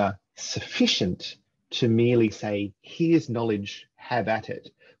longer sufficient to merely say, here's knowledge, have at it.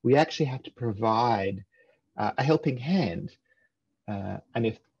 We actually have to provide a helping hand. And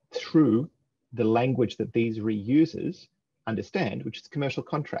if through the language that these reusers understand, which is commercial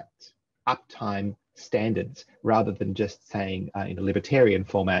contracts, uptime standards, rather than just saying in a libertarian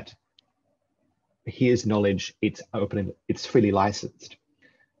format, here's knowledge, it's open, it's freely licensed.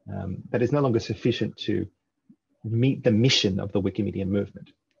 That is no longer sufficient to meet the mission of the Wikimedian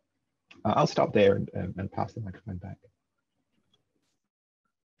movement. I'll stop there and pass the microphone back.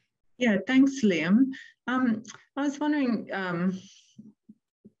 Yeah, thanks, Liam. I was wondering,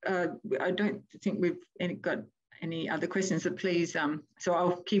 I don't think we've got any other questions, but please, so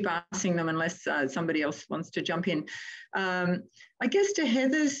I'll keep asking them unless somebody else wants to jump in. I guess to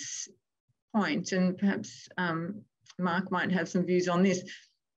Heather's point, and perhaps Mark might have some views on this,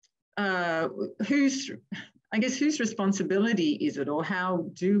 whose responsibility is it, or how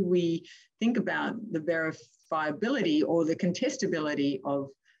do we think about the verifiability or the contestability of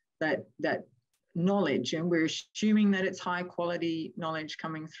that knowledge? And we're assuming that it's high quality knowledge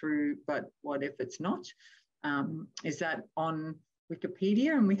coming through, but what if it's not? Is that on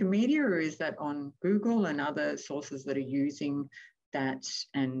Wikipedia and Wikimedia, or is that on Google and other sources that are using that,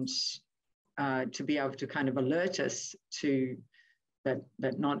 and to be able to kind of alert us to that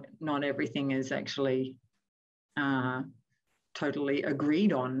not everything is actually totally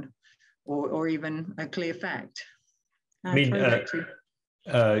agreed on, or even a clear fact?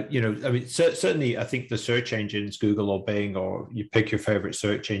 Certainly, I think the search engines, Google or Bing, or you pick your favorite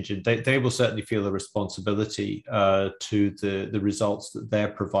search engine, they will certainly feel a responsibility to the results that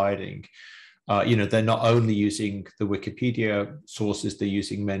they're providing. They're not only using the Wikipedia sources, they're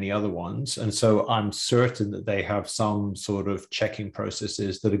using many other ones. And so I'm certain that they have some sort of checking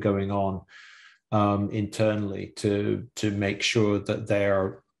processes that are going on internally to make sure that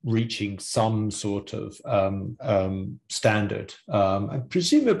they're reaching some sort of standard, and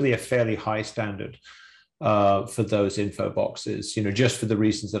presumably a fairly high standard. for those info boxes, just for the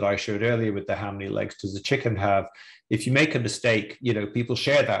reasons that I showed earlier with the how many legs does a chicken have. If you make a mistake, people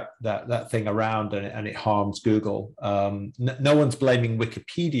share that thing around and it harms Google. No one's blaming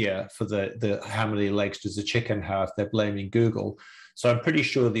Wikipedia for the how many legs does a chicken have. They're blaming Google. So I'm pretty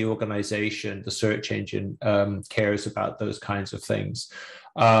sure the organization, the search engine, cares about those kinds of things.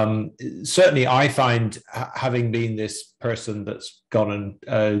 Certainly, I find, having been this person that's gone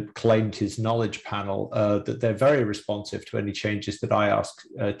and claimed his knowledge panel, that they're very responsive to any changes that I ask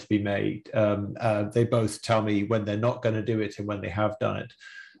to be made. They both tell me when they're not going to do it and when they have done it.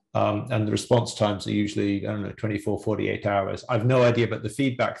 And the response times are usually, 24, 48 hours. I've no idea about the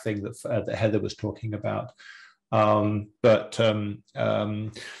feedback thing that Heather was talking about. Yeah,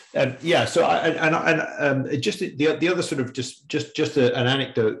 so just the other sort of just an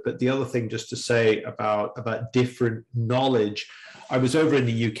anecdote, but the other thing just to say about different knowledge. I was over in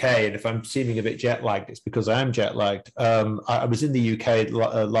the UK, and if I'm seeming a bit jet lagged, it's because I am jet lagged. I was in the UK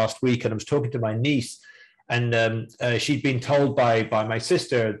last week, and I was talking to my niece, and she'd been told by my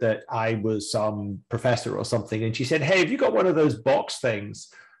sister that I was some professor or something, and she said, "Hey, have you got one of those box things?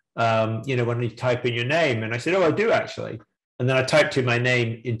 When you type in your name?" And I said, "Oh, I do actually." And then I typed in my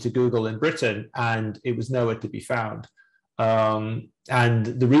name into Google in Britain, and it was nowhere to be found. And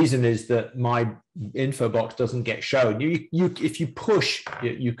the reason is that my info box doesn't get shown. If you push,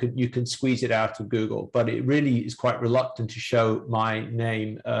 you can squeeze it out of Google, but it really is quite reluctant to show my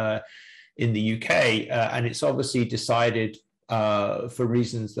name in the UK, and it's obviously decided, for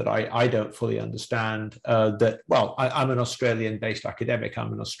reasons that I don't fully understand, that, well, I'm an Australian-based academic,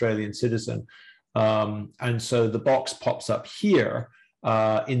 I'm an Australian citizen, and so the box pops up here.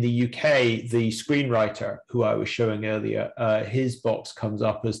 In the UK, the screenwriter who I was showing earlier, his box comes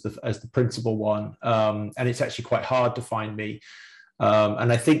up as the principal one, and it's actually quite hard to find me.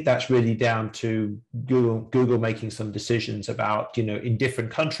 And I think that's really down to Google making some decisions about, in different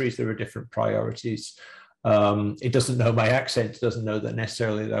countries, there are different priorities. It doesn't know my accent, doesn't know that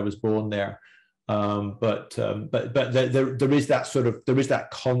necessarily that I was born there. But there is that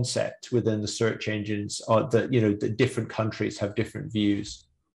concept within the search engines that different countries have different views.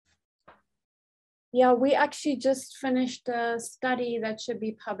 Yeah, we actually just finished a study that should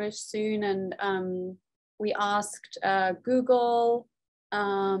be published soon, and we asked Google,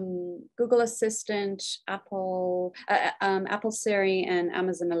 Google Assistant, Apple Siri, and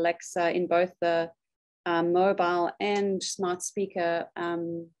Amazon Alexa in both the mobile and smart speaker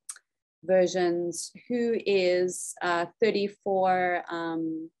versions, who is 34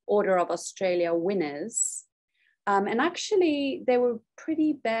 Order of Australia winners. And actually, they were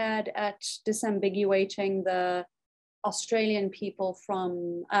pretty bad at disambiguating the Australian people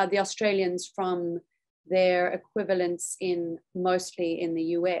from the Australians from their equivalents mostly in the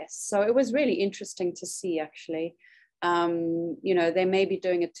US. So it was really interesting to see, actually. They may be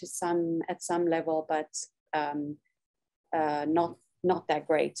doing it at some level, but not that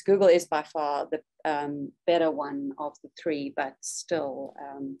great. Google is by far the better one of the three, but still.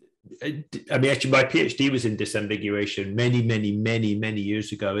 I mean, actually, my PhD was in disambiguation many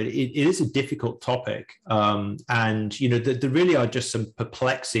years ago. It is a difficult topic, and there really are just some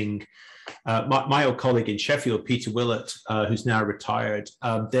perplexing. My old colleague in Sheffield, Peter Willett, who's now retired,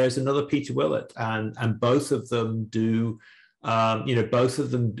 there's another Peter Willett, and both of them do. Both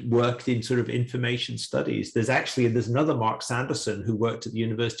of them worked in sort of information studies. There's another Mark Sanderson who worked at the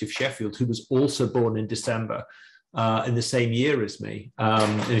University of Sheffield, who was also born in December, in the same year as me.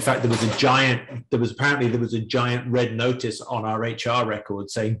 And in fact, there was a giant red notice on our HR record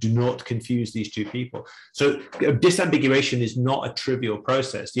saying, "Do not confuse these two people." So disambiguation is not a trivial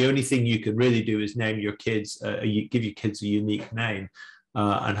process. The only thing you can really do is name your kids, give your kids a unique name.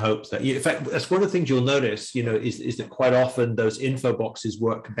 And hope that, in fact, that's one of the things you'll notice, is that quite often those info boxes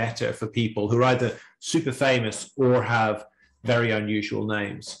work better for people who are either super famous or have very unusual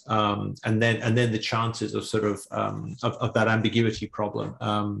names, and then the chances of sort of that ambiguity problem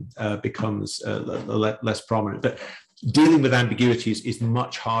becomes less prominent. But dealing with ambiguities is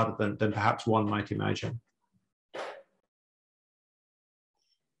much harder than perhaps one might imagine.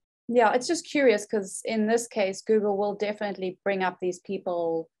 Yeah, it's just curious because in this case, Google will definitely bring up these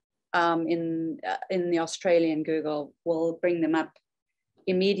people in the Australian Google will bring them up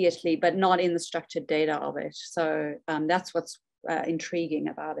immediately, but not in the structured data of it. So that's what's intriguing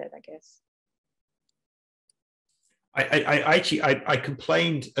about it, I guess. I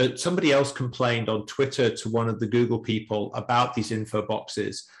complained, somebody else complained on Twitter to one of the Google people about these info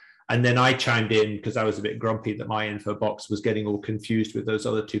boxes. And then I chimed in because I was a bit grumpy that my info box was getting all confused with those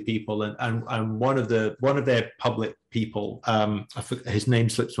other two people. And one of their public people, his name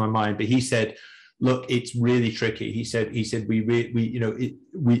slips my mind, but he said, look, it's really tricky. He said, it's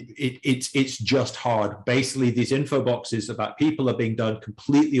just hard. Basically, these info boxes about people are being done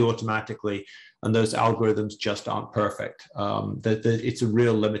completely automatically, and those algorithms just aren't perfect. It's a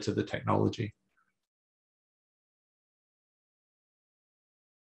real limit of the technology.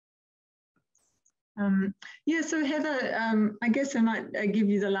 Yeah, so Heather, I guess I might give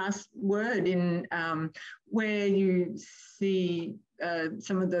you the last word in where you see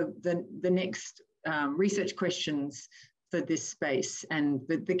some of the next research questions for this space, and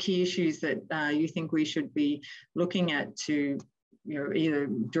the key issues that you think we should be looking at to, either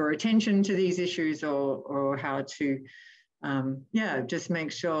draw attention to these issues or how to just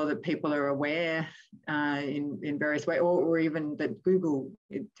make sure that people are aware in various ways, or even that Google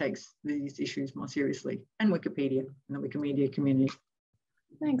takes these issues more seriously, and Wikipedia and the Wikimedia community.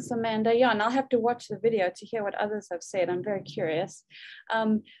 Thanks, Amanda. Yeah, and I'll have to watch the video to hear what others have said. I'm very curious.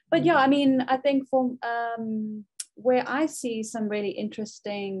 But yeah, I mean, I think from where I see some really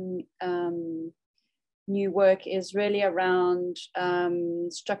interesting new work is really around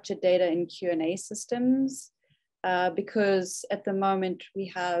structured data in Q&A systems. Because at the moment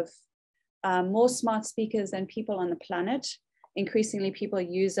we have more smart speakers than people on the planet. Increasingly, people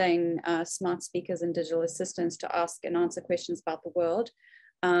are using smart speakers and digital assistants to ask and answer questions about the world.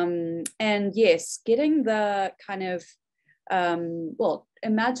 And yes, getting the kind of,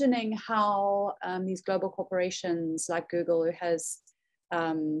 imagining how these global corporations like Google, who has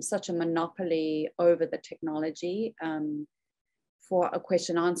such a monopoly over the technology, for a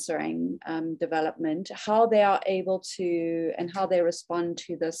question answering development, how they are able to, and how they respond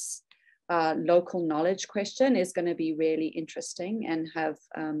to this local knowledge question is going to be really interesting and have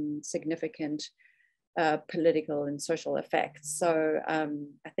significant political and social effects. So I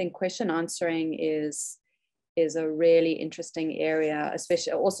think question answering is a really interesting area,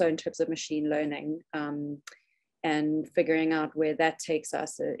 especially also in terms of machine learning, and figuring out where that takes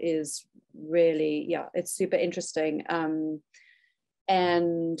us is really, it's super interesting.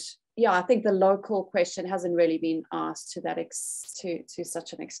 And yeah, I think the local question hasn't really been asked to that to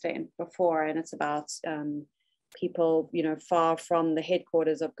such an extent before, and it's about people, far from the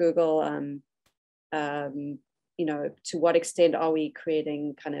headquarters of Google. To what extent are we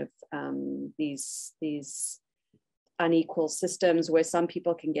creating kind of these unequal systems where some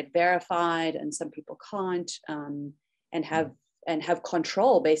people can get verified and some people can't, and have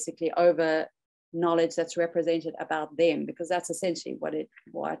control basically over knowledge that's represented about them, because that's essentially what it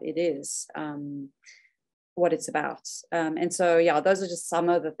is, what it's about. And so, yeah, those are just some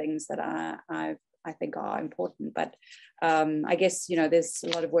of the things that I think are important. But I guess, there's a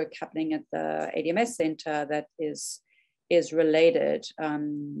lot of work happening at the ADM+S Center that is related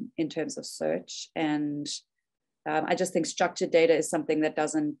in terms of search. And I just think structured data is something that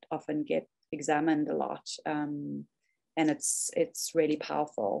doesn't often get examined a lot. And it's really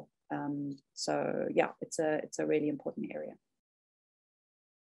powerful. So yeah, it's a really important area.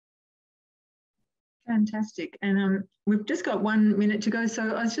 Fantastic. And we've just got 1 minute to go.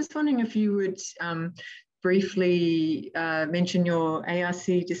 So I was just wondering if you would briefly mention your ARC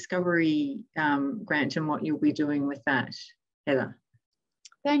Discovery grant and what you'll be doing with that, Heather.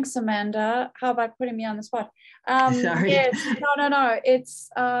 Thanks, Amanda. How about putting me on the spot? Sorry. Yes, no.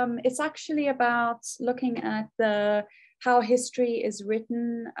 It's actually about looking at how history is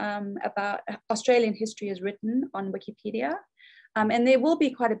written, about Australian history is written on Wikipedia. And there will be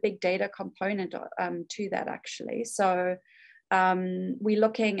quite a big data component to that, actually. So we're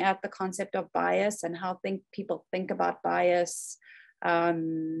looking at the concept of bias and how people think about bias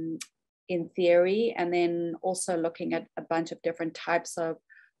in theory, and then also looking at a bunch of different types of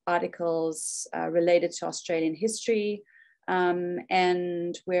articles related to Australian history.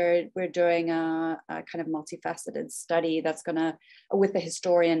 And we're doing a kind of multifaceted study that's with the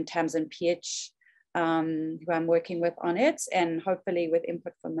historian Tamsin Peach, who I'm working with on it, and hopefully with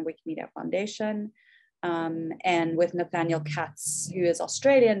input from the Wikimedia Foundation, and with Nathaniel Katz, who is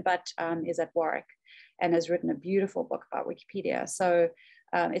Australian but is at Warwick and has written a beautiful book about Wikipedia. So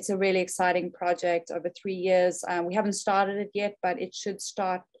it's a really exciting project over 3 years. We haven't started it yet, but it should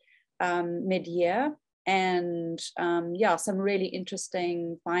start mid-year. And yeah, some really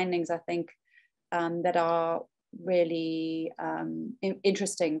interesting findings, I think, that are really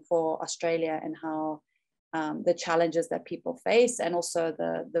interesting for Australia, and how the challenges that people face, and also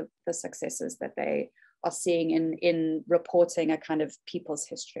the successes that they are seeing in reporting a kind of people's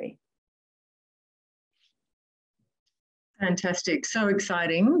history. Fantastic. So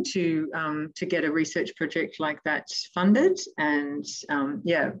exciting to get a research project like that funded, and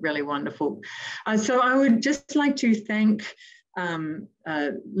yeah, really wonderful. So I would just like to thank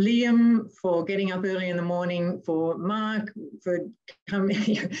Liam for getting up early in the morning, for Mark for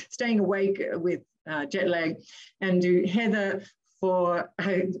staying awake with jet lag, and to Heather for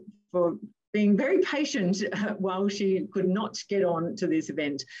being very patient while she could not get on to this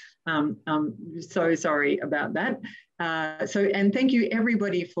event. So sorry about that. And thank you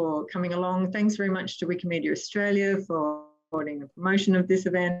everybody for coming along. Thanks very much to Wikimedia Australia for supporting the promotion of this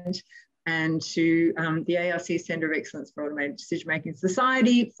event, and to the ARC Centre of Excellence for Automated Decision Making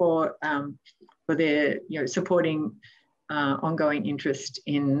Society for their supporting ongoing interest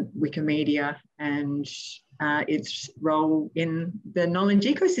in Wikimedia and its role in the knowledge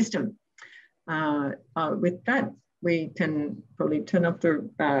ecosystem. With that, we can probably turn off the,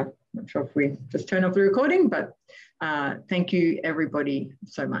 not sure if we just turn off the recording, but thank you everybody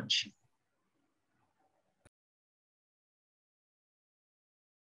so much.